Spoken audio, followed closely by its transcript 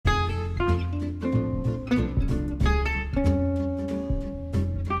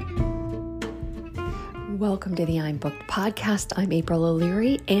welcome to the I'm Booked podcast. I'm April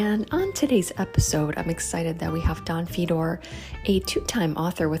O'Leary, and on today's episode, I'm excited that we have Don Fedor, a two-time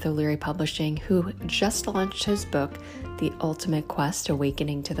author with O'Leary Publishing, who just launched his book, The Ultimate Quest: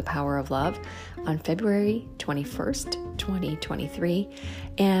 Awakening to the Power of Love, on February 21st, 2023.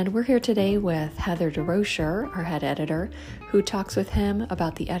 And we're here today with Heather DeRocher, our head editor, who talks with him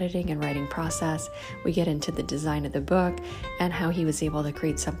about the editing and writing process. We get into the design of the book and how he was able to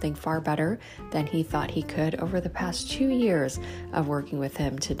create something far better than he thought he could over the past 2 years of working with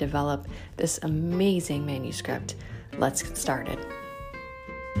him to develop this amazing manuscript. Let's get started.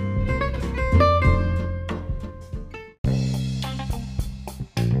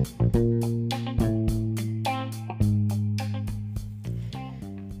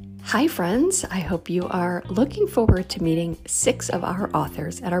 Hi friends, I hope you are looking forward to meeting 6 of our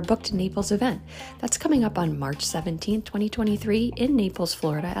authors at our Booked Naples event. That's coming up on March 17th, 2023 in Naples,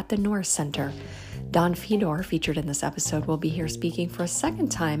 Florida at the Norris Center. Don Fedor, featured in this episode, will be here speaking for a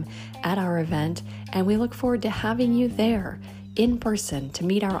second time at our event, and we look forward to having you there in person to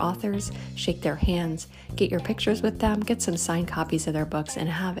meet our authors, shake their hands, get your pictures with them, get some signed copies of their books, and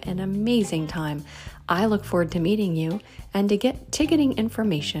have an amazing time. I look forward to meeting you, and to get ticketing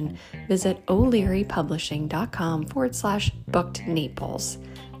information, visit o'learypublishing.com/booked Naples.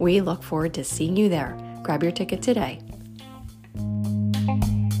 We look forward to seeing you there. Grab your ticket today.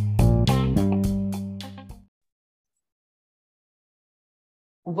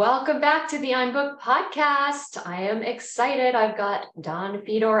 Welcome back to the I'm Booked podcast. I am excited. I've got Don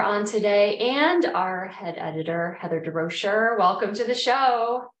Fedor on today and our head editor, Heather DeRocher. Welcome to the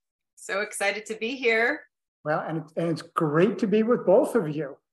show. So excited to be here. Well, and it's great to be with both of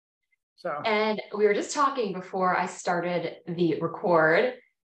you. And we were just talking before I started the record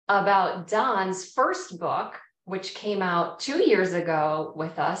about Don's first book, which came out 2 years ago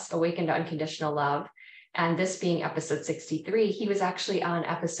with us, Awaken to Unconditional Love. And this being episode 63, he was actually on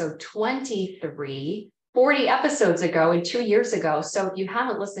episode 23, 40 episodes ago and 2 years ago. So if you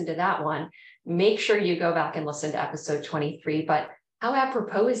haven't listened to that one, make sure you go back and listen to episode 23. But how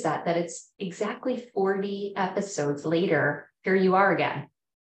apropos is that it's exactly 40 episodes later, here you are again.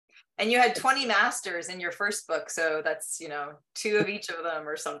 And you had 20 masters in your first book. So that's, 2 of each of them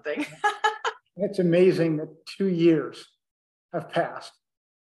or something. It's amazing that 2 years have passed.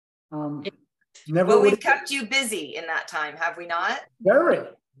 We've kept you busy in that time, have we not? Very,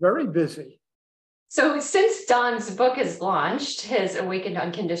 very busy. So since Don's book has launched, his Awaken to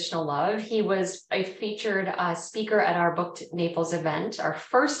Unconditional Love, he was a featured speaker at our Booked Naples event, our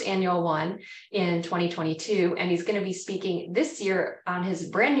first annual one in 2022. And he's going to be speaking this year on his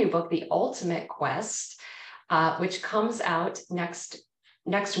brand new book, The Ultimate Quest, which comes out next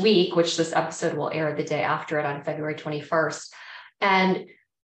week, which this episode will air the day after it on February 21st. And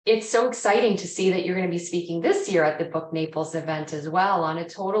it's so exciting to see that you're going to be speaking this year at the Booked Naples event as well on a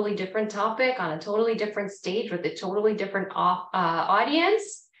totally different topic, on a totally different stage with a totally different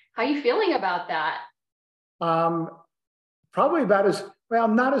audience. How are you feeling about that? Probably about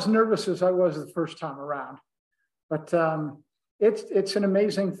I'm not as nervous as I was the first time around, but it's an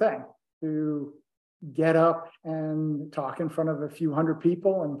amazing thing to get up and talk in front of a few hundred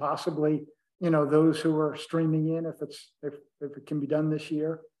people and possibly, those who are streaming in if it can be done this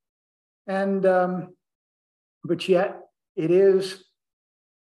year. And, but yet it is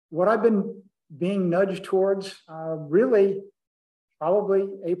what I've been being nudged towards, really, probably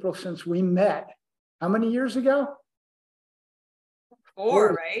April, since we met. How many years ago?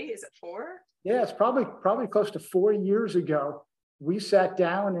 4, right? Is it 4? Yeah, it's probably close to 4 years ago. We sat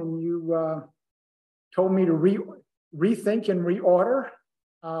down and you told me to rethink and reorder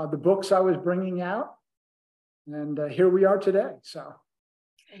the books I was bringing out. And here we are today.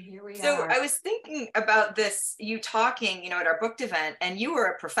 And here we So are. I was thinking about this, you talking, at our booked event, and you were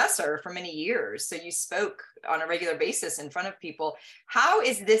a professor for many years. So you spoke on a regular basis in front of people. How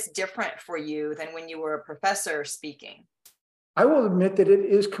is this different for you than when you were a professor speaking? I will admit that it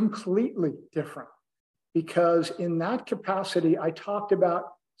is completely different because in that capacity, I talked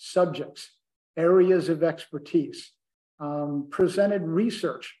about subjects, areas of expertise, presented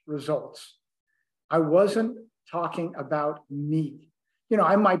research results. I wasn't talking about me.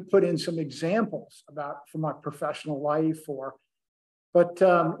 I might put in some examples from my professional life, but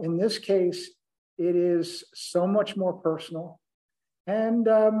in this case, it is so much more personal and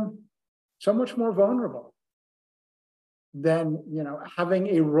so much more vulnerable than having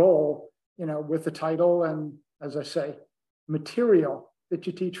a role, with the title and, as I say, material that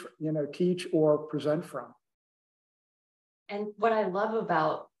you teach or present from. And what I love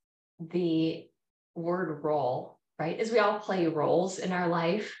about the word role, right, is we all play roles in our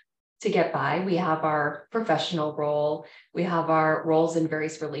life. to get by. We have our professional role, we have our roles in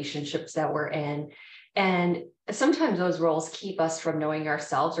various relationships that we're in. And sometimes those roles keep us from knowing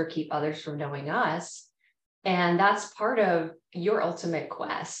ourselves or keep others from knowing us. And that's part of your ultimate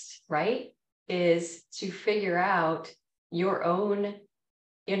quest, right? Is to figure out your own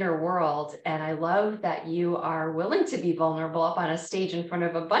inner world. And I love that you are willing to be vulnerable up on a stage in front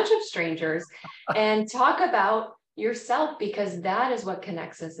of a bunch of strangers and talk about yourself, because that is what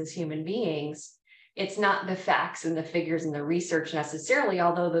connects us as human beings. It's not the facts and the figures and the research necessarily,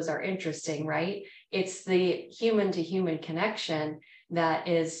 although those are interesting, right? It's the human to human connection that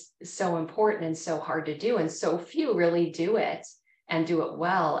is so important and so hard to do. And so few really do it and do it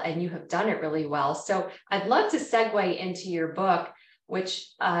well. And you have done it really well. So I'd love to segue into your book, which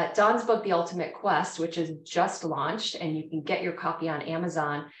Dawn's book, The Ultimate Quest, which is just launched and you can get your copy on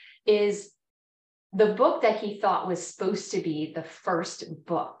Amazon, is the book that he thought was supposed to be the first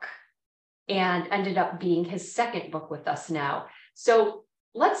book and ended up being his second book with us now. So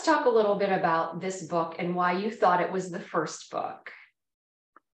let's talk a little bit about this book and why you thought it was the first book.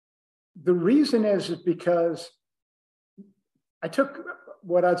 The reason is because I took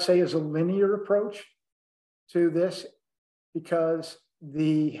what I'd say is a linear approach to this, because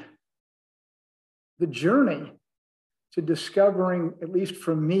the journey to discovering, at least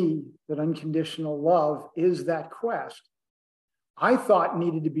for me, that unconditional love is that quest, I thought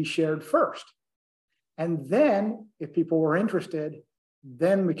needed to be shared first. And then, if people were interested,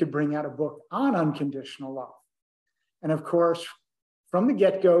 then we could bring out a book on unconditional love. And of course, from the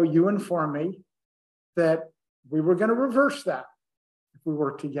get-go, you informed me that we were going to reverse that if we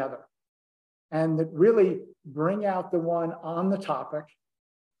worked together, and that really bring out the one on the topic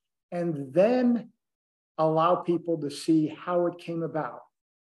and then allow people to see how it came about.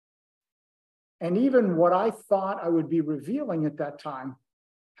 And even what I thought I would be revealing at that time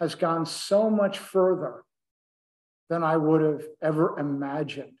has gone so much further than I would have ever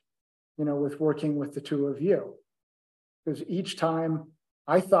imagined, with working with the two of you. Because each time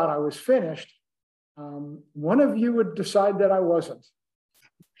I thought I was finished, one of you would decide that I wasn't.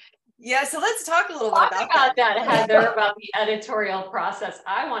 Yeah, so let's talk a little bit about that, Heather, about the editorial process.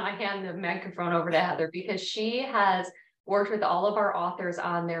 I want to hand the microphone over to Heather, because she has worked with all of our authors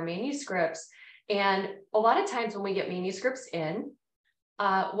on their manuscripts. And a lot of times when we get manuscripts in,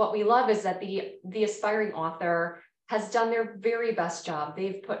 what we love is that the aspiring author has done their very best job.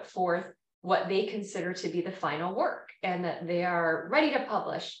 They've put forth what they consider to be the final work and that they are ready to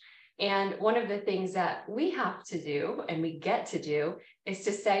publish. And one of the things that we have to do and we get to do is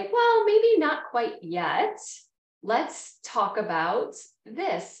to say, well, maybe not quite yet. Let's talk about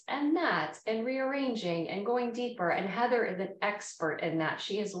this and that and rearranging and going deeper. And Heather is an expert in that.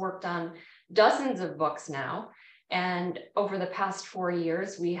 She has worked on dozens of books now. And over the past 4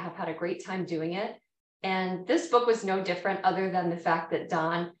 years, we have had a great time doing it. And this book was no different, other than the fact that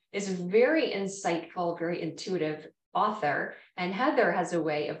Dawn is a very insightful, very intuitive author. And Heather has a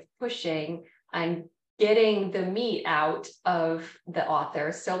way of pushing and getting the meat out of the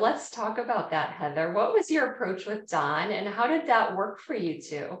author. So let's talk about that, Heather. What was your approach with Dawn and how did that work for you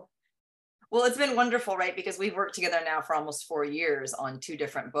two? Well, it's been wonderful, right? Because we've worked together now for almost 4 years on 2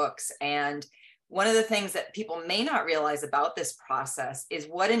 different books. And one of the things that people may not realize about this process is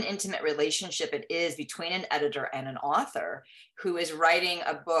what an intimate relationship it is between an editor and an author who is writing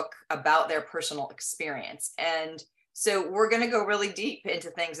a book about their personal experience. And so we're going to go really deep into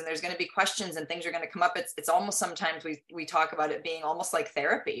things, and there's going to be questions and things are going to come up. It's almost sometimes we talk about it being almost like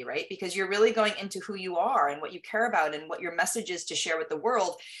therapy, right? Because you're really going into who you are and what you care about and what your message is to share with the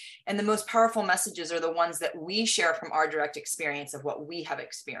world. And the most powerful messages are the ones that we share from our direct experience of what we have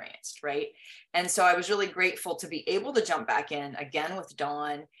experienced, right? And so I was really grateful to be able to jump back in again with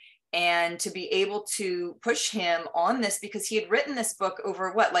Dawn and to be able to push him on this, because he had written this book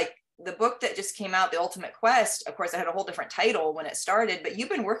over the book that just came out, The Ultimate Quest. Of course, I had a whole different title when it started, but you've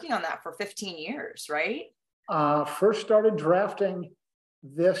been working on that for 15 years, right? First started drafting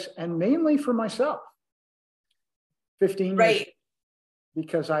this, and mainly for myself, 15 right. years,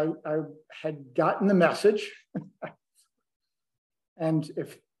 because I had gotten the message. And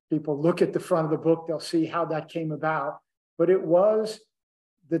if people look at the front of the book, they'll see how that came about. But it was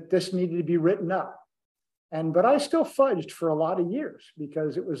that this needed to be written up. But I still fudged for a lot of years,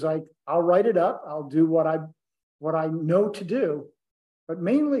 because it was like, I'll write it up. I'll do what I know to do. But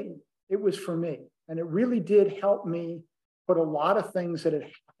mainly it was for me. And it really did help me put a lot of things that had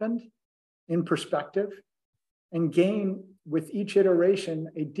happened in perspective and gain with each iteration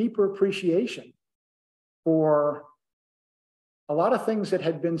a deeper appreciation for a lot of things that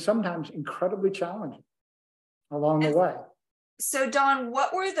had been sometimes incredibly challenging along the way. So Don,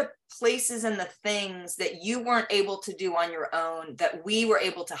 what were the places and the things that you weren't able to do on your own that we were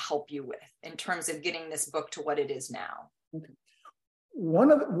able to help you with in terms of getting this book to what it is now? Okay.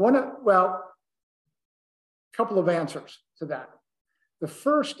 A couple of answers to that. The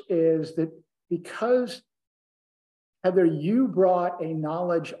first is that because, Heather, you brought a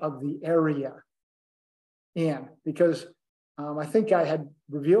knowledge of the area in, because I think I had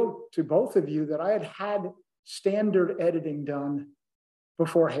revealed to both of you that I had standard editing done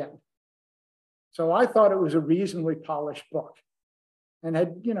beforehand. So I thought it was a reasonably polished book and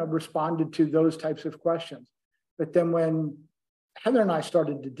had, responded to those types of questions. But then when Heather and I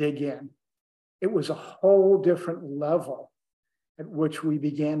started to dig in, it was a whole different level at which we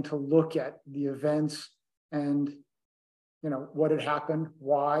began to look at the events and, what had happened,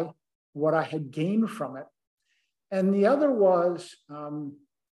 why, what I had gained from it. And the other was, and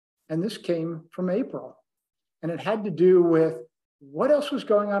this came from April, and it had to do with what else was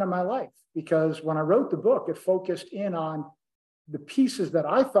going on in my life. Because when I wrote the book, it focused in on the pieces that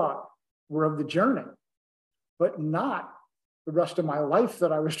I thought were of the journey, but not the rest of my life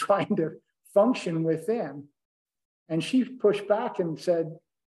that I was trying to function within. And she pushed back and said,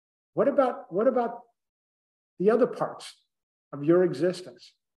 what about the other parts of your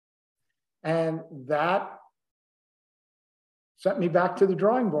existence? And that sent me back to the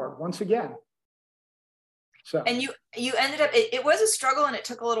drawing board once again. So, and you ended up, it was a struggle and it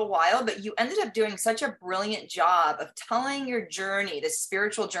took a little while, but you ended up doing such a brilliant job of telling your journey, the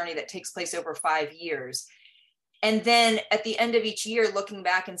spiritual journey that takes place over 5 years. And then at the end of each year, looking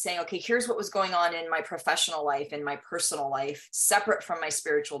back and saying, okay, here's what was going on in my professional life and my personal life, separate from my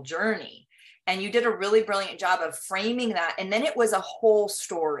spiritual journey. And you did a really brilliant job of framing that. And then it was a whole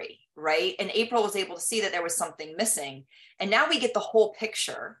story, right? And April was able to see that there was something missing. And now we get the whole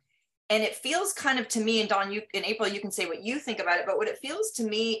picture. And it feels kind of to me, and Dawn, in April, you can say what you think about it, but what it feels to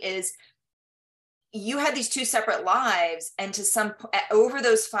me is you had these two separate lives, and over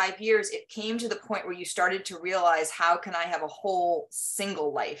those 5 years, it came to the point where you started to realize, how can I have a whole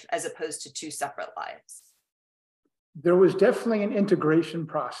single life as opposed to two separate lives? There was definitely an integration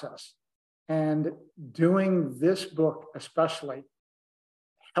process, and doing this book especially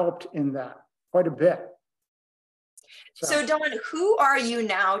helped in that quite a bit. So Dawn, who are you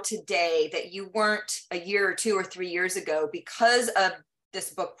now today that you weren't a year or 2 or 3 years ago because of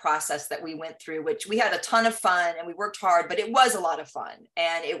this book process that we went through, which we had a ton of fun and we worked hard, but it was a lot of fun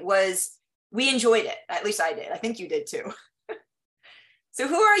and we enjoyed it. At least I did. I think you did too. So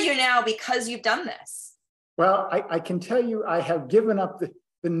who are you now because you've done this? Well, I can tell you, I have given up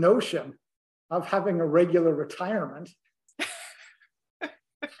the notion of having a regular retirement.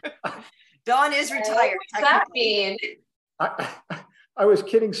 Dawn is retired. What does that mean? I was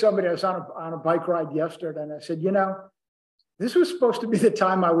kidding somebody. I was on a bike ride yesterday, and I said, this was supposed to be the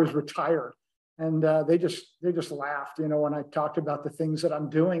time I was retired, and they just laughed, when I talked about the things that I'm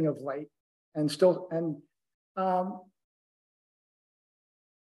doing of late,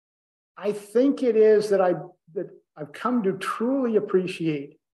 I think it is that I've come to truly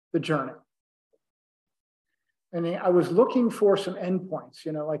appreciate the journey. And I was looking for some endpoints,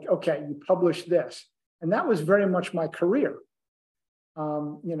 like, okay, you published this. And that was very much my career.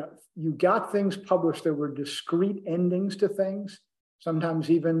 You got things published. There were discrete endings to things, sometimes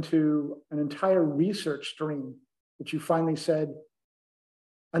even to an entire research stream that you finally said,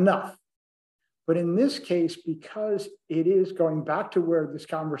 enough. But in this case, because it is going back to where this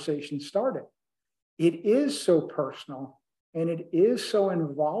conversation started, it is so personal and it is so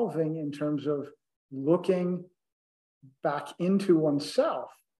involving in terms of looking back into oneself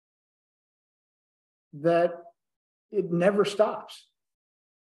that it never stops.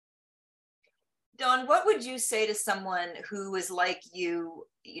 Dawn, what would you say to someone who was like you,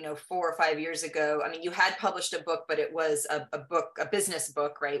 4 or 5 years ago? I mean, you had published a book, but it was a business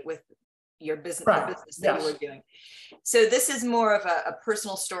book, right? With your business, right. The business that you were doing. So this is more of a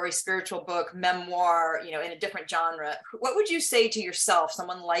personal story, spiritual book, memoir, in a different genre. What would you say to yourself,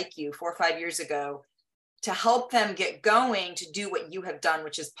 someone like you 4 or 5 years ago, to help them get going to do what you have done,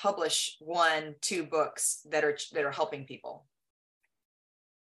 which is publish 1, 2 books that are helping people?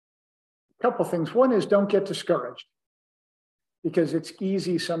 A couple of things. One is, don't get discouraged, because it's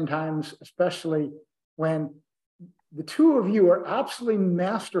easy sometimes, especially when the two of you are absolutely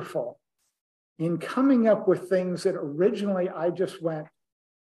masterful in coming up with things that originally I just went,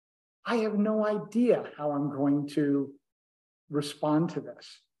 I have no idea how I'm going to respond to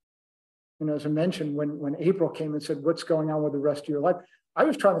this. As I mentioned, when April came and said, what's going on with the rest of your life? I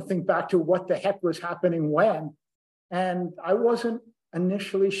was trying to think back to what the heck was happening when, and I wasn't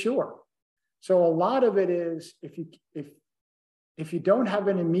initially sure. So a lot of it is, if if you don't have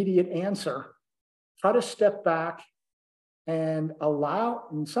an immediate answer, try to step back and allow,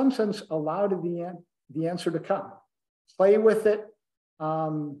 in some sense, allow the answer to come. Play with it,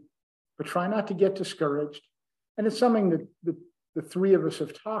 but try not to get discouraged. And it's something that the three of us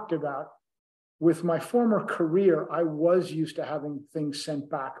have talked about. With my former career, I was used to having things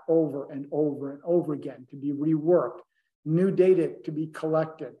sent back over and over and over again to be reworked, new data to be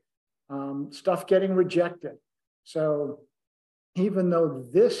collected, stuff getting rejected. So even though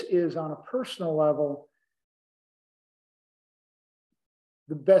this is on a personal level,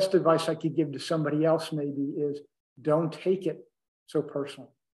 the best advice I could give to somebody else maybe is don't take it so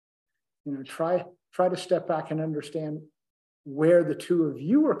personal. You know, try to step back and understand where the two of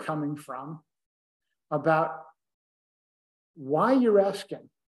you are coming from, about why you're asking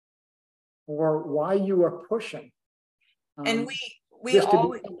or why you are pushing. And we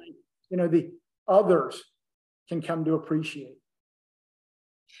always, you know, the others can come to appreciate.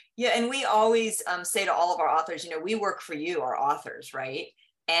 Yeah, and we always say to all of our authors, you know, we work for you, our authors, right?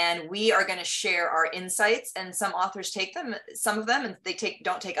 And we are going to share our insights, and some authors take them, some of them, and they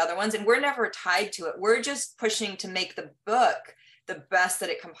don't take other ones. And we're never tied to it. We're just pushing to make the book the best that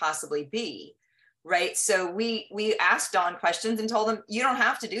it can possibly be. Right. So we asked Dawn questions and told them, you don't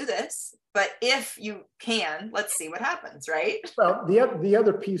have to do this, but if you can, let's see what happens. Right. Well, the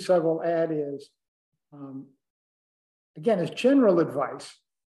other piece I will add is, again, as general advice,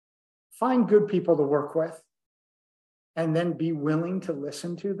 find good people to work with and then be willing to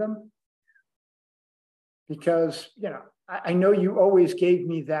listen to them. Because, you know, I know you always gave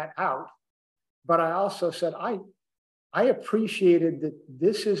me that out, but I also said, I appreciated that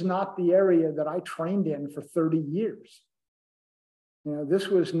this is not the area that I trained in for 30 years. You know, this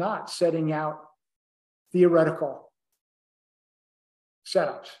was not setting out theoretical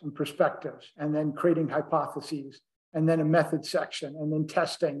setups and perspectives and then creating hypotheses and then a method section and then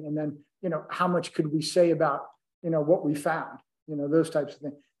testing and then, you know, how much could we say about, you know, what we found, you know, those types of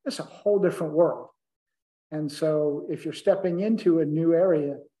things. It's a whole different world. And so if you're stepping into a new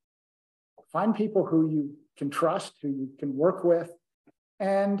area, find people who you can trust, who you can work with,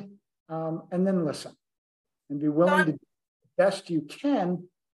 and then listen and be willing to do the best you can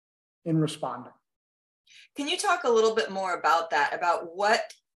in responding. Can you talk a little bit more about that, about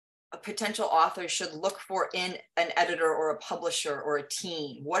what a potential author should look for in an editor or a publisher or a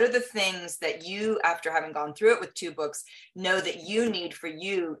team? What are the things that you, after having gone through it with 2 books, know that you need for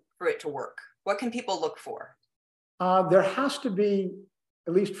it to work? What can people look for? There has to be,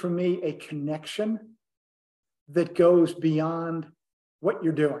 at least for me, a connection that goes beyond what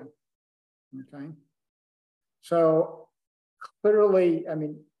you're doing. Okay. So clearly, I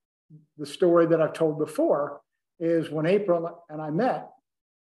mean, the story that I've told before is when April and I met,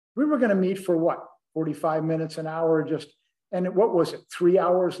 we were going to meet for what, 45 minutes, an hour, and what was it? 3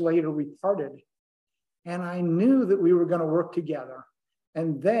 hours later, we parted. And I knew that we were going to work together.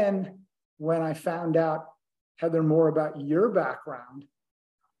 And then when I found out, Heather, more about your background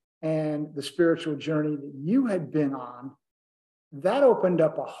and the spiritual journey that you had been on, that opened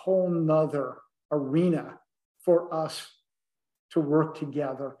up a whole nother arena for us to work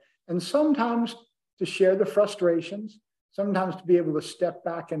together. And sometimes to share the frustrations, sometimes to be able to step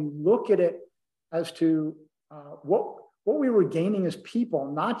back and look at it as to what we were gaining as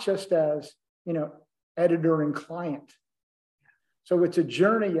people, not just as, you know, editor and client. So it's a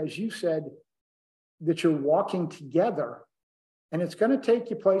journey, as you said, that you're walking together. And it's going to take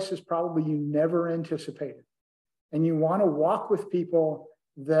you places probably you never anticipated. And you want to walk with people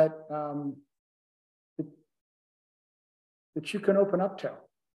that you can open up to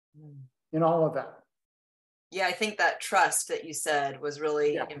in all of that. Yeah, I think that trust that you said was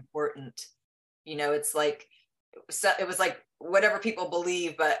really important. You know, it's like, it was like whatever people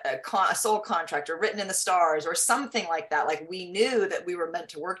believe, but a soul contract or written in the stars or something like that. Like we knew that we were meant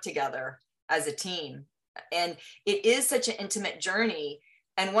to work together as a team. And it is such an intimate journey.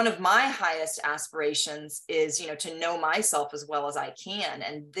 And one of my highest aspirations is, you know, to know myself as well as I can.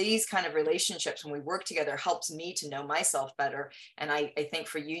 And these kind of relationships, when we work together, helps me to know myself better. And I think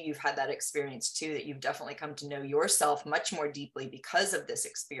for you, you've had that experience too, that you've definitely come to know yourself much more deeply because of this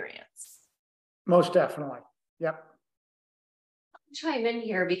experience. Most definitely. Yep. I'll chime in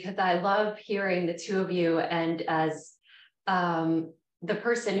here because I love hearing the two of you, and as the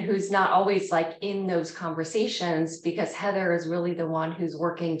person who's not always like in those conversations, because Heather is really the one who's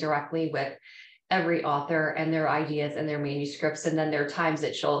working directly with every author and their ideas and their manuscripts. And then there are times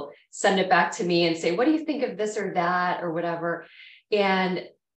that she'll send it back to me and say, what do you think of this or that or whatever? And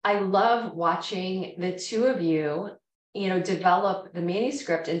I love watching the two of you develop the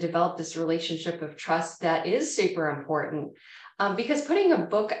manuscript and develop this relationship of trust that is super important. Because putting a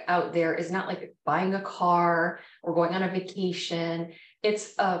book out there is not like buying a car or going on a vacation.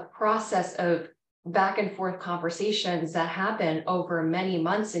 It's a process of back and forth conversations that happen over many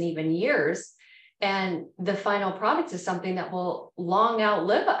months and even years. And the final product is something that will long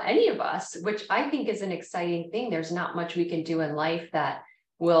outlive any of us, which I think is an exciting thing. There's not much we can do in life that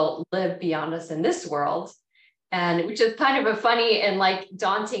will live beyond us in this world. And which is kind of a funny and like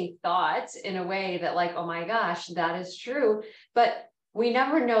daunting thought in a way that like, oh my gosh, that is true. But we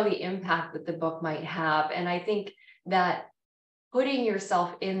never know the impact that the book might have. And I think that putting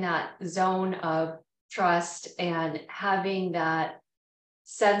yourself in that zone of trust and having that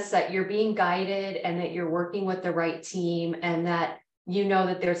sense that you're being guided and that you're working with the right team and that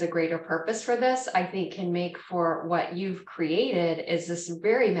that there's a greater purpose for this, I think can make for what you've created is this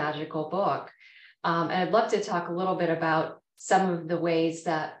very magical book. And I'd love to talk a little bit about some of the ways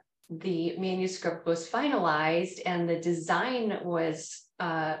that the manuscript was finalized and the design was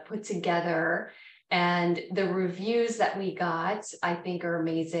put together, and the reviews that we got, I think, are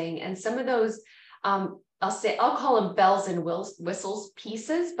amazing. And some of those, I'll call them bells and whistles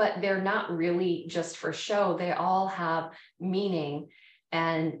pieces, but they're not really just for show. They all have meaning.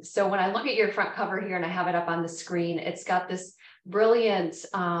 And so when I look at your front cover here, and I have it up on the screen, it's got this brilliant,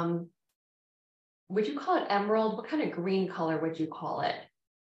 would you call it emerald? What kind of green color would you call it?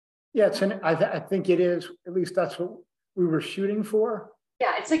 Yeah, I think it is, at least that's what we were shooting for.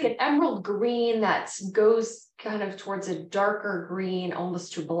 Yeah, it's like an emerald green that goes kind of towards a darker green,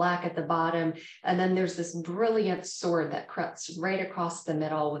 almost to black at the bottom. And then there's this brilliant sword that cuts right across the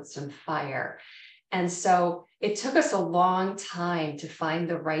middle with some fire. And so it took us a long time to find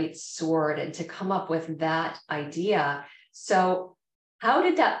the right sword and to come up with that idea. So how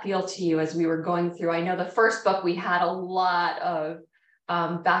did that feel to you as we were going through? I know the first book, we had a lot of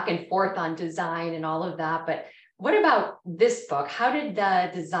back and forth on design and all of that, but what about this book? How did the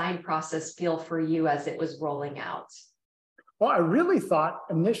design process feel for you as it was rolling out? Well, I really thought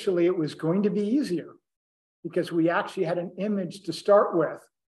initially it was going to be easier because we actually had an image to start with.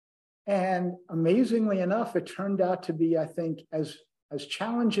 And amazingly enough, it turned out to be, I think, as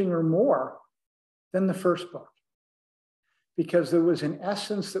challenging or more than the first book, because there was an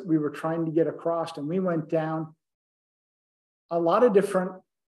essence that we were trying to get across, and we went down a lot of different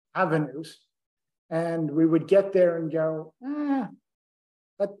avenues, and we would get there and go,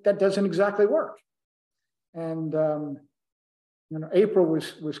 that doesn't exactly work. And April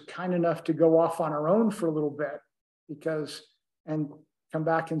was kind enough to go off on her own for a little bit and come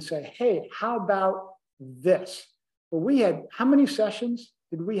back and say, hey, how about this? Well, we had, how many sessions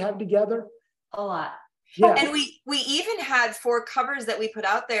did we have together? A lot. Yeah. And we even had 4 covers that we put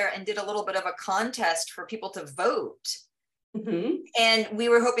out there and did a little bit of a contest for people to vote. Mm-hmm. And we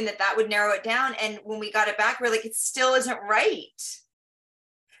were hoping that would narrow it down. And when we got it back, we're like, it still isn't right.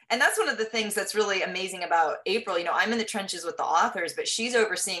 And that's one of the things that's really amazing about April. I'm in the trenches with the authors, but she's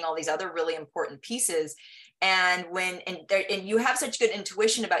overseeing all these other really important pieces. And and you have such good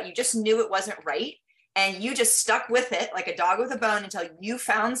intuition about, you just knew it wasn't right. And you just stuck with it like a dog with a bone until you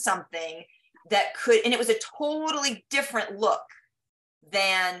found something that could, and it was a totally different look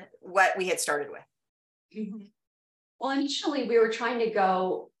than what we had started with. Mm-hmm. Well, initially we were trying to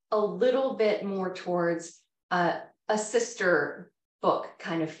go a little bit more towards a sister book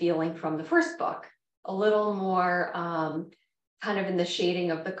kind of feeling from the first book, a little more kind of in the shading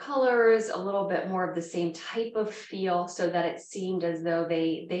of the colors, a little bit more of the same type of feel, so that it seemed as though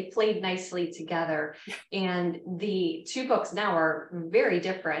they played nicely together. And the 2 books now are very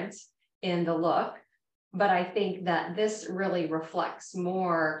different in the look, but I think that this really reflects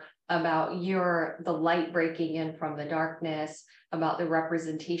more about the light breaking in from the darkness, about the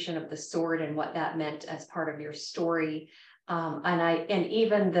representation of the sword and what that meant as part of your story. And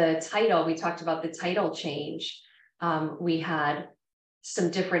even the title, we talked about the title change. We had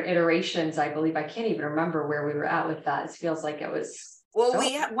some different iterations, I believe. I can't even remember where we were at with that. It feels like it was. Well,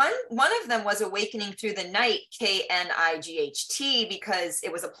 we had one of them was Awakening Through the Night, Knight, because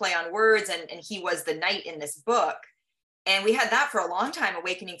it was a play on words, and he was the knight in this book. And we had that for a long time,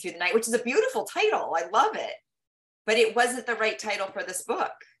 Awakening Through the Night, which is a beautiful title. I love it. But it wasn't the right title for this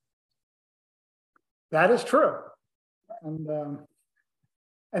book. That is true. And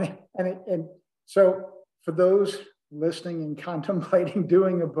so for those listening and contemplating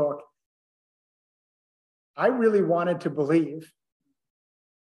doing a book, I really wanted to believe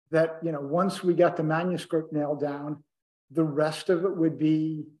that, once we got the manuscript nailed down, the rest of it would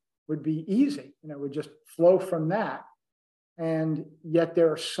be easy. It would just flow from that. And yet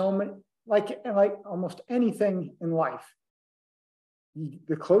there are so many, like almost anything in life,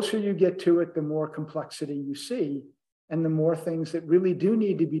 the closer you get to it, the more complexity you see, and the more things that really do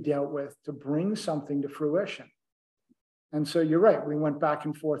need to be dealt with to bring something to fruition. And so you're right, we went back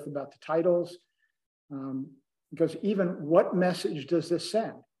and forth about the titles, because even what message does this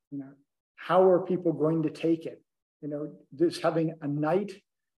send? You know, how are people going to take it? You know, this having a knight,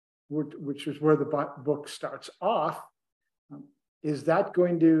 which is where the book starts off, is that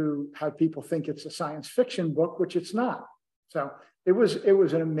going to have people think it's a science fiction book, which it's not? So it was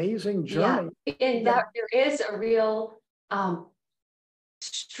an amazing journey. Yeah, and that there is a real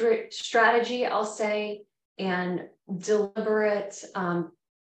strategy, I'll say, and deliberate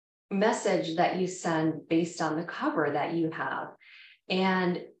message that you send based on the cover that you have.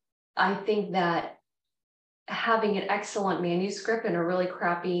 And I think that having an excellent manuscript and a really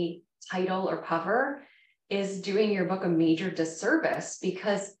crappy title or cover is doing your book a major disservice,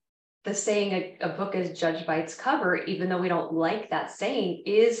 because the saying a book is judged by its cover, even though we don't like that saying,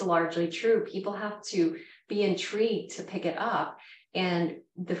 is largely true. People have to be intrigued to pick it up, and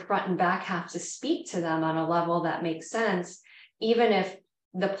the front and back have to speak to them on a level that makes sense. Even if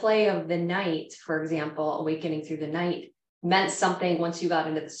the play of the night, for example, Awakening Through the Night, meant something once you got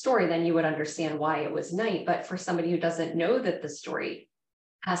into the story, then you would understand why it was night. But for somebody who doesn't know that the story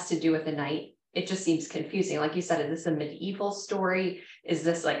has to do with the night, it just seems confusing. Like you said, is this a medieval story? Is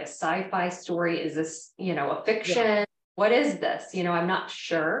this like a sci-fi story? Is this, you know, a fiction? Yeah. What is this? You know, I'm not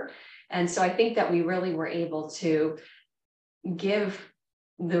sure. And so I think that we really were able to give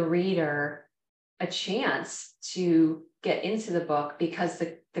the reader a chance to get into the book because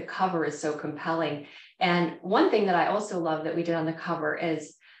the cover is so compelling. And one thing that I also love that we did on the cover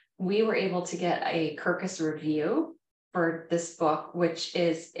is we were able to get a Kirkus review for this book, which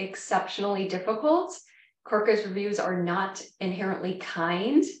is exceptionally difficult. Kirkus reviews are not inherently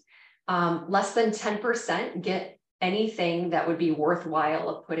kind. Less than 10% get anything that would be worthwhile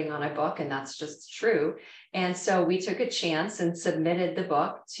of putting on a book, and that's just true. And so we took a chance and submitted the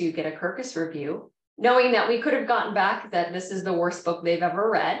book to get a Kirkus review, knowing that we could have gotten back that this is the worst book they've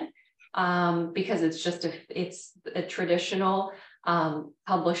ever read, because it's just it's a traditional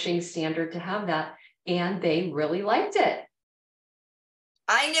publishing standard to have that. And they really liked it.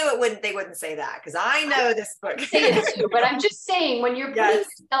 I knew they wouldn't say that, because I know this book. Say it too, but I'm just saying, when you're putting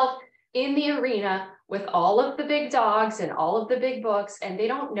yourself in the arena with all of the big dogs and all of the big books, and they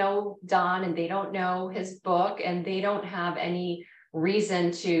don't know Don and they don't know his book, and they don't have any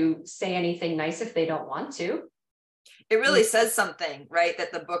reason to say anything nice if they don't want to. It really says something, right?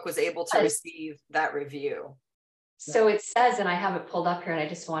 That the book was able to receive that review. So it says, and I have it pulled up here and I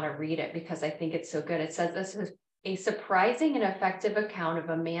just want to read it because I think it's so good. It says, this is a surprising and effective account of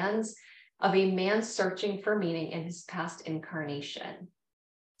a man searching for meaning in his past incarnation.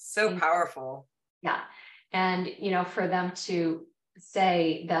 So powerful. Yeah. And, you know, for them to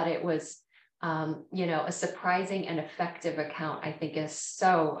say that it was, you know, a surprising and effective account, I think is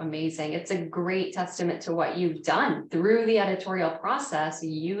so amazing. It's a great testament to what you've done through the editorial process.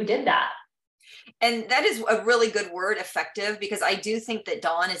 You did that. And that is a really good word, effective, because I do think that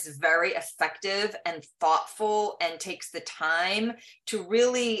Don is very effective and thoughtful and takes the time to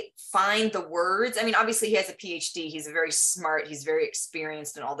really find the words. I mean, obviously he has a PhD, he's very smart, he's very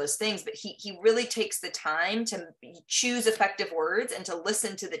experienced and all those things, but he really takes the time to choose effective words and to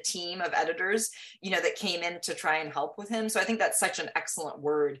listen to the team of editors, you know, that came in to try and help with him. So I think that's such an excellent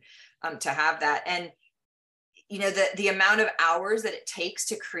word to have that. And you know, the amount of hours that it takes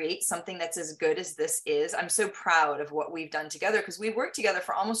to create something that's as good as this is, I'm so proud of what we've done together, because we worked together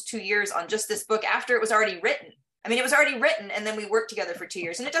for almost 2 years on just this book after it was already written. I mean, it was already written, and then we worked together for 2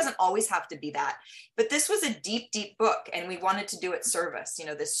 years, and it doesn't always have to be that. But this was a deep, deep book, and we wanted to do it service, you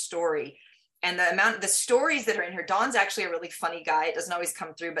know, this story. And the stories that are in here, Don's actually a really funny guy. It doesn't always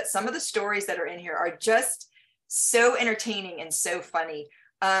come through, but some of the stories that are in here are just so entertaining and so funny.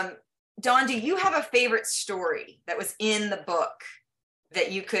 Don, do you have a favorite story that was in the book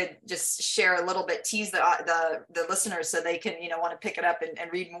that you could just share a little bit, tease the listeners so they can, you know, want to pick it up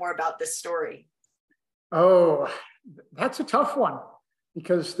and read more about this story? Oh, that's a tough one,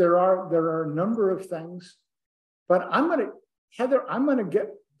 because there are a number of things, but Heather, I'm going to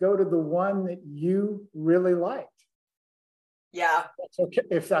go to the one that you really liked. Yeah. That's okay,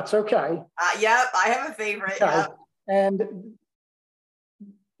 if that's okay. Yeah, I have a favorite. Okay. Yeah. And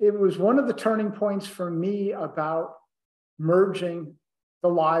it was one of the turning points for me about merging the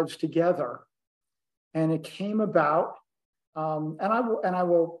lives together. And it came about, and I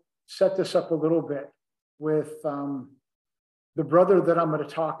will set this up a little bit with the brother that I'm going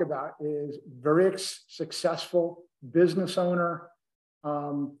to talk about is very successful business owner,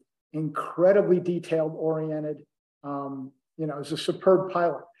 incredibly detailed oriented, is a superb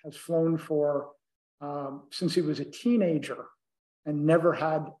pilot, has flown for, since he was a teenager and never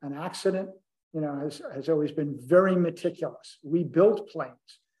had an accident, has always been very meticulous. We built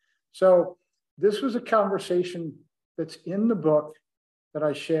planes. So this was a conversation that's in the book that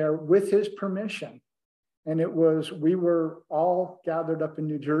I share with his permission. And we were all gathered up in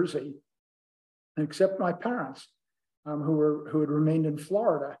New Jersey, except my parents, who had remained in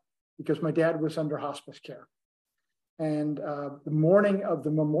Florida because my dad was under hospice care. And the morning of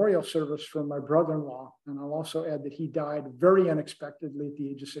the memorial service for my brother-in-law, and I'll also add that he died very unexpectedly at the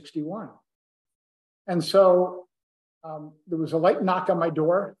age of 61. And so there was a light knock on my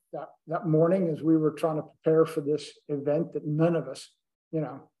door that morning as we were trying to prepare for this event that none of us,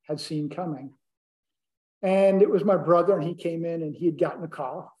 had seen coming. And it was my brother, and he came in and he had gotten a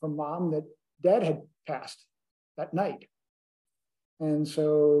call from Mom that Dad had passed that night. And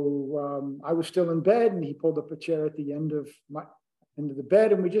so I was still in bed, and he pulled up a chair at the end of the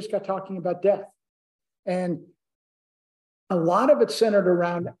bed, and we just got talking about death. And a lot of it centered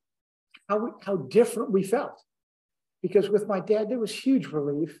around how different we felt. Because with my dad, there was huge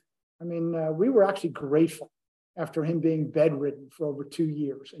relief. I mean, we were actually grateful after him being bedridden for over 2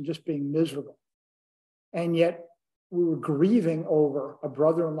 years and just being miserable. And yet we were grieving over a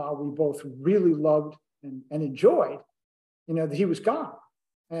brother-in-law we both really loved and enjoyed, that he was gone,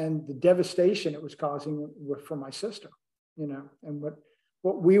 and the devastation it was causing for my sister, and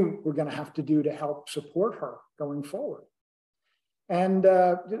what we were going to have to do to help support her going forward. And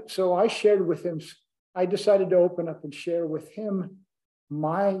so I shared with him, I decided to open up and share with him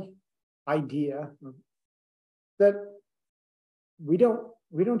my idea that we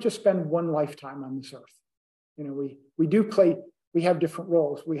don't just spend one lifetime on this earth. We have different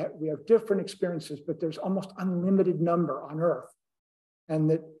roles. We have different experiences, but there's almost unlimited number on earth. And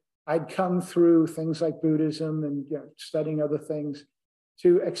that I'd come through things like Buddhism and studying other things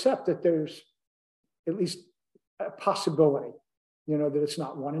to accept that there's at least a possibility, that it's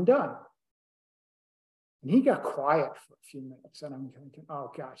not one and done. And he got quiet for a few minutes, and I'm thinking,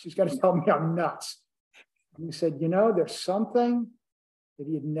 oh gosh, he's going to tell me I'm nuts. And he said, there's something that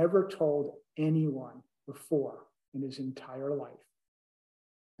he had never told anyone before in his entire life.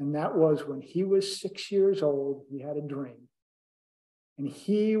 And that was when he was 6 years old, he had a dream. And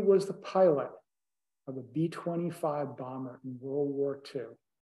he was the pilot of a B-25 bomber in World War II.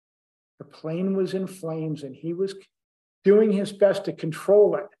 The plane was in flames, and he was doing his best to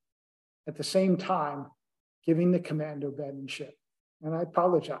control it, at the same time giving the commando penmanship. And I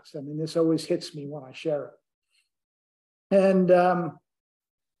apologize. I mean, this always hits me when I share it. And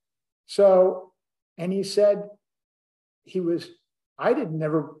and he said I didn't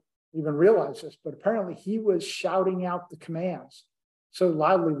never even realize this, but apparently he was shouting out the commands so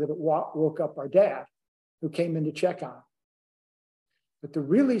loudly that it woke up our dad, who came in to check on him. But the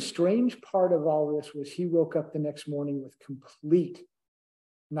really strange part of all this was he woke up the next morning with complete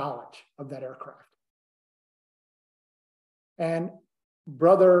knowledge of that aircraft. And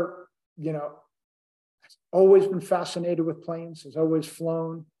brother, has always been fascinated with planes, has always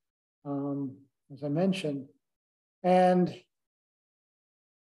flown, as I mentioned. But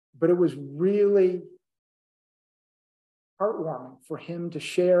it was really heartwarming for him to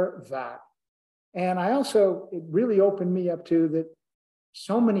share that. And it really opened me up to that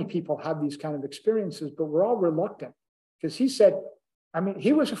so many people have these kind of experiences, but we're all reluctant. Because he said,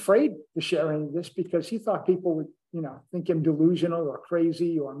 he was afraid to share any of this because he thought people would, think him delusional or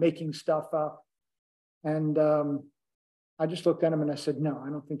crazy or making stuff up. And I just looked at him and I said, no, I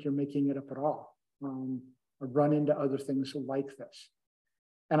don't think you're making it up at all. I've run into other things like this.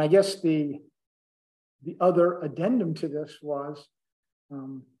 And I guess the other addendum to this was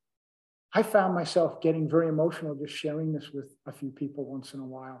I found myself getting very emotional just sharing this with a few people once in a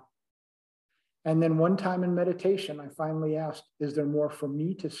while. And then one time in meditation, I finally asked, is there more for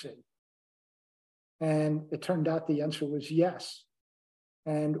me to see? And it turned out the answer was yes.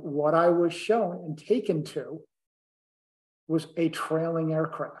 And what I was shown and taken to was a trailing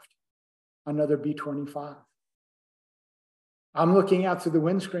aircraft, another B-25. I'm looking out through the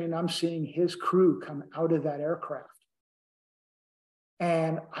windscreen, I'm seeing his crew come out of that aircraft.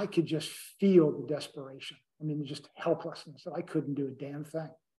 And I could just feel the desperation. Just helplessness that I couldn't do a damn thing.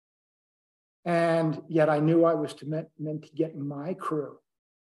 And yet I knew I was meant to get my crew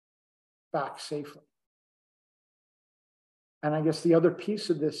back safely. And I guess the other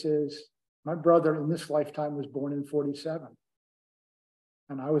piece of this is my brother in this lifetime was born in 47.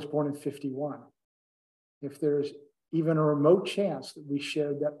 And I was born in 51. If there's even a remote chance that we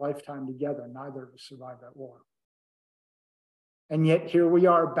shared that lifetime together, neither of us survived that war. And yet here we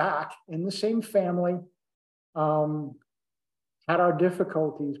are back in the same family, had our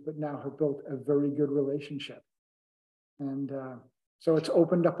difficulties, but now have built a very good relationship. And so it's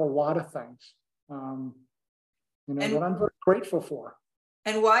opened up a lot of things, that I'm very grateful for.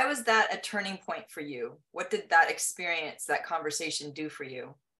 And why was that a turning point for you? What did that experience, that conversation do for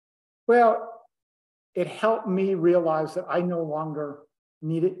you? Well, it helped me realize that I no longer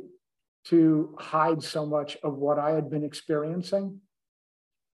needed to hide so much of what I had been experiencing,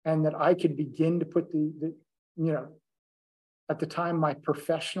 and that I could begin to put at the time, my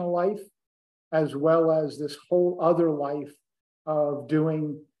professional life, as well as this whole other life of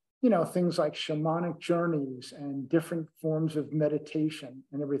doing, things like shamanic journeys and different forms of meditation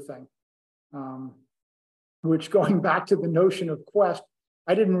and everything, which, going back to the notion of quest,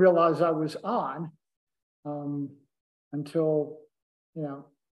 I didn't realize I was on until,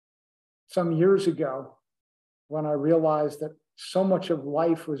 some years ago, when I realized that so much of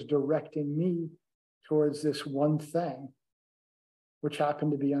life was directing me towards this one thing, which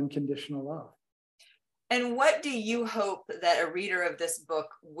happened to be unconditional love. And what do you hope that a reader of this book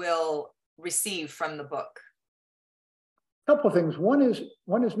will receive from the book? A couple of things. One is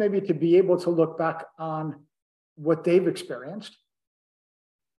maybe to be able to look back on what they've experienced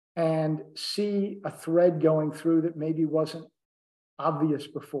and see a thread going through that maybe wasn't obvious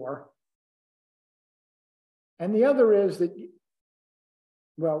before. And the other is that,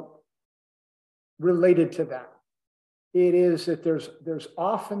 related to that, it is that there's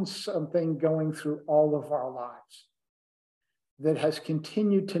often something going through all of our lives that has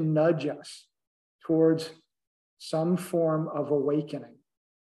continued to nudge us towards some form of awakening.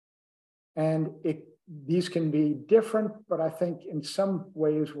 And these can be different, but I think in some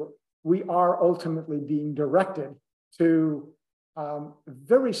ways we are ultimately being directed to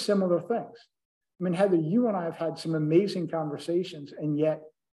very similar things. I mean, Heather, you and I have had some amazing conversations, and yet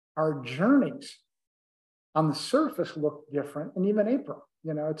our journeys on the surface look different, and even April,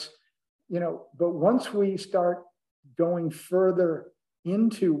 but once we start going further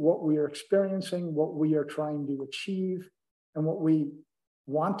into what we are experiencing, what we are trying to achieve, and what we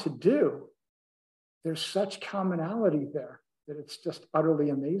want to do, there's such commonality there that it's just utterly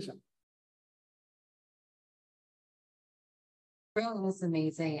amazing. Really is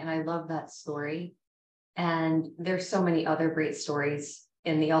amazing. And I love that story. And there's so many other great stories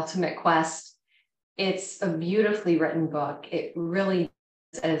in The Ultimate Quest. It's a beautifully written book. It really,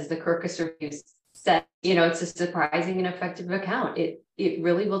 as the Kirkus reviews said, it's a surprising and effective account. It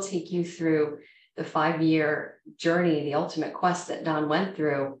really will take you through the 5-year journey, the ultimate quest that Don went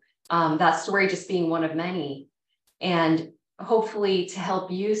through. That story just being one of many. And hopefully to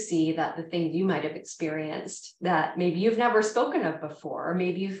help you see that the things you might have experienced that maybe you've never spoken of before, or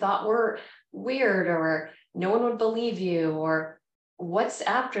maybe you thought were weird, or no one would believe you, or what's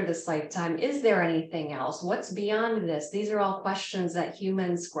after this lifetime? Is there anything else? What's beyond this? These are all questions that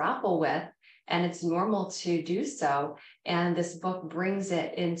humans grapple with, and it's normal to do so. And this book brings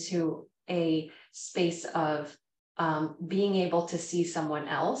it into a space of being able to see someone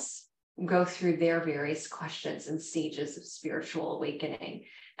else go through their various questions and stages of spiritual awakening.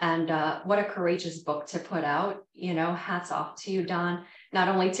 And what a courageous book to put out. Hats off to you, Don, not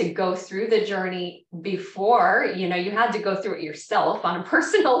only to go through the journey before, you had to go through it yourself on a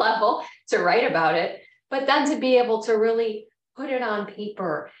personal level to write about it, but then to be able to really put it on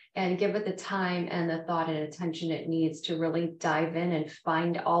paper and give it the time and the thought and attention it needs to really dive in and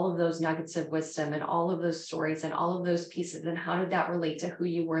find all of those nuggets of wisdom and all of those stories and all of those pieces. And how did that relate to who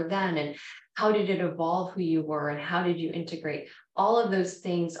you were then? And how did it evolve who you were? And how did you integrate? All of those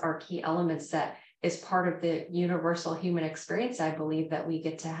things are key elements that is part of the universal human experience, I believe, that we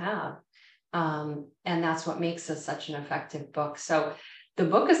get to have. And that's what makes this such an effective book. So the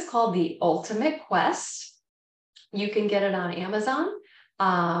book is called The Ultimate Quest. You can get it on Amazon.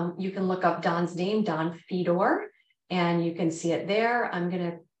 You can look up Don's name, Don Fedor, and you can see it there. I'm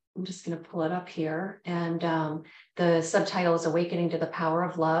just gonna pull it up here. And the subtitle is Awakening to the Power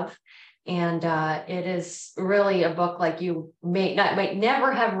of Love. And it is really a book like you might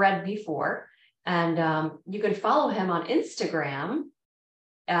never have read before. And you can follow him on Instagram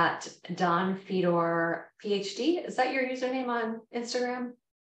at Don Fedor PhD. Is that your username on Instagram?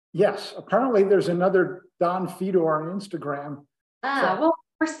 Yes, apparently there's another Don Fedor on Instagram. Well, of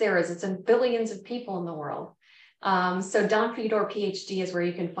course there is. It's in billions of people in the world. So Don Fedor PhD is where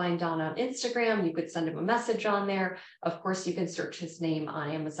you can find Don on Instagram. You could send him a message on there. Of course, you can search his name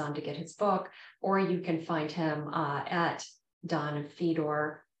on Amazon to get his book, or you can find him at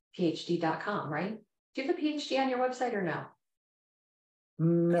donfedorphd.com, right? Do you have a PhD on your website or no?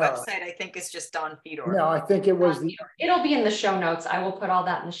 No. The website, I think, is just Don Fedor. No, I think it was It'll be in the show notes. I will put all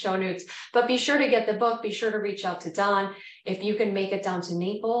that in the show notes, but be sure to get the book. Be sure to reach out to Don. If you can make it down to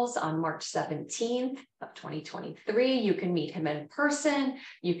Naples on March 17th of 2023, you can meet him in person.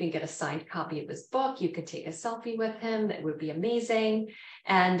 You can get a signed copy of his book. You could take a selfie with him. That would be amazing.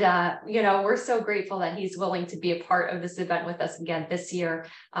 And, we're so grateful that he's willing to be a part of this event with us again this year.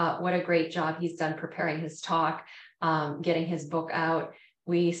 What a great job he's done preparing his talk, getting his book out.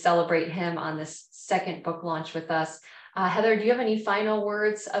 We celebrate him on this second book launch with us. Heather, do you have any final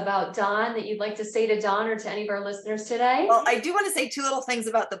words about Don that you'd like to say to Don or to any of our listeners today? Well, I do want to say two little things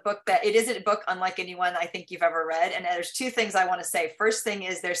about the book, that it isn't a book unlike anyone I think you've ever read. And there's two things I want to say. First thing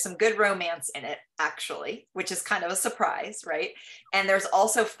is there's some good romance in it, actually, which is kind of a surprise, right? And there's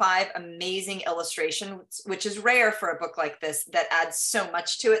also 5 amazing illustrations, which is rare for a book like this, that adds so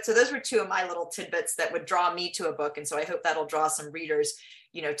much to it. So those were 2 of my little tidbits that would draw me to a book. And so I hope that'll draw some readers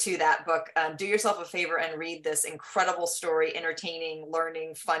to that book. Do yourself a favor and read this incredible story, entertaining,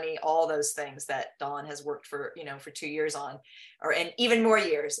 learning, funny, all those things that Don has worked for 2 years on, and even more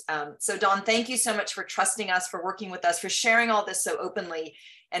years. So Don, thank you so much for trusting us, for working with us, for sharing all this so openly.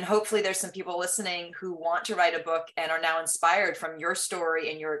 And hopefully there's some people listening who want to write a book and are now inspired from your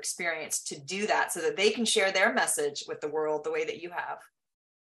story and your experience to do that, so that they can share their message with the world the way that you have.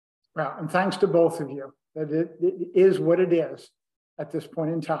 Well, and thanks to both of you. That it is what it is at this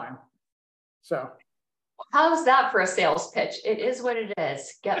point in time. So how's that for a sales pitch? It is what it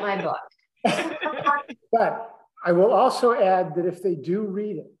is. Get my book. But I will also add that if they do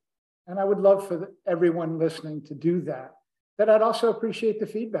read it, and I would love for everyone listening to do that, I'd also appreciate the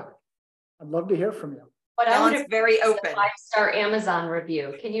feedback. I'd love to hear from you. But Don's very open. 5-star Amazon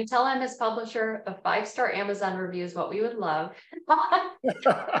review. Can you tell him, as publisher, a 5-star Amazon review is what we would love.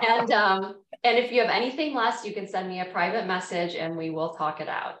 And if you have anything less, you can send me a private message and we will talk it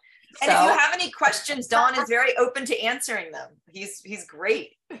out. And if you have any questions, Don is very open to answering them. He's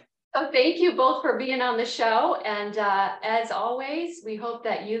great. So thank you both for being on the show. And as always, we hope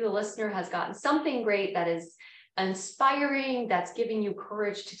that you, the listener, has gotten something great that is inspiring, that's giving you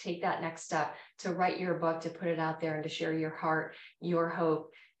courage to take that next step, to write your book, to put it out there, and to share your heart, your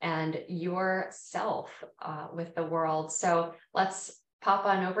hope, and yourself with the world. So let's pop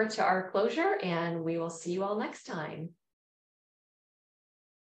on over to our closure, and we will see you all next time.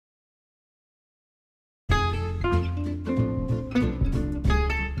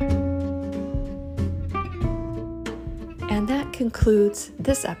 And that concludes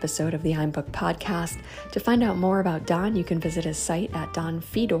this episode of the I'm Book podcast. To find out more about Don, you can visit his site at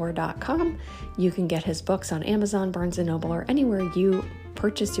donfedor.com. You can get his books on Amazon, Barnes & Noble, or anywhere you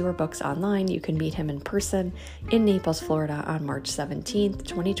purchase your books online. You can meet him in person in Naples, Florida on March 17th,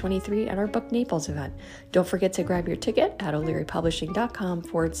 2023 at our Book Naples event. Don't forget to grab your ticket at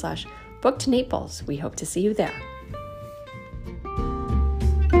o'learypublishing.com/book to Naples. We hope to see you there.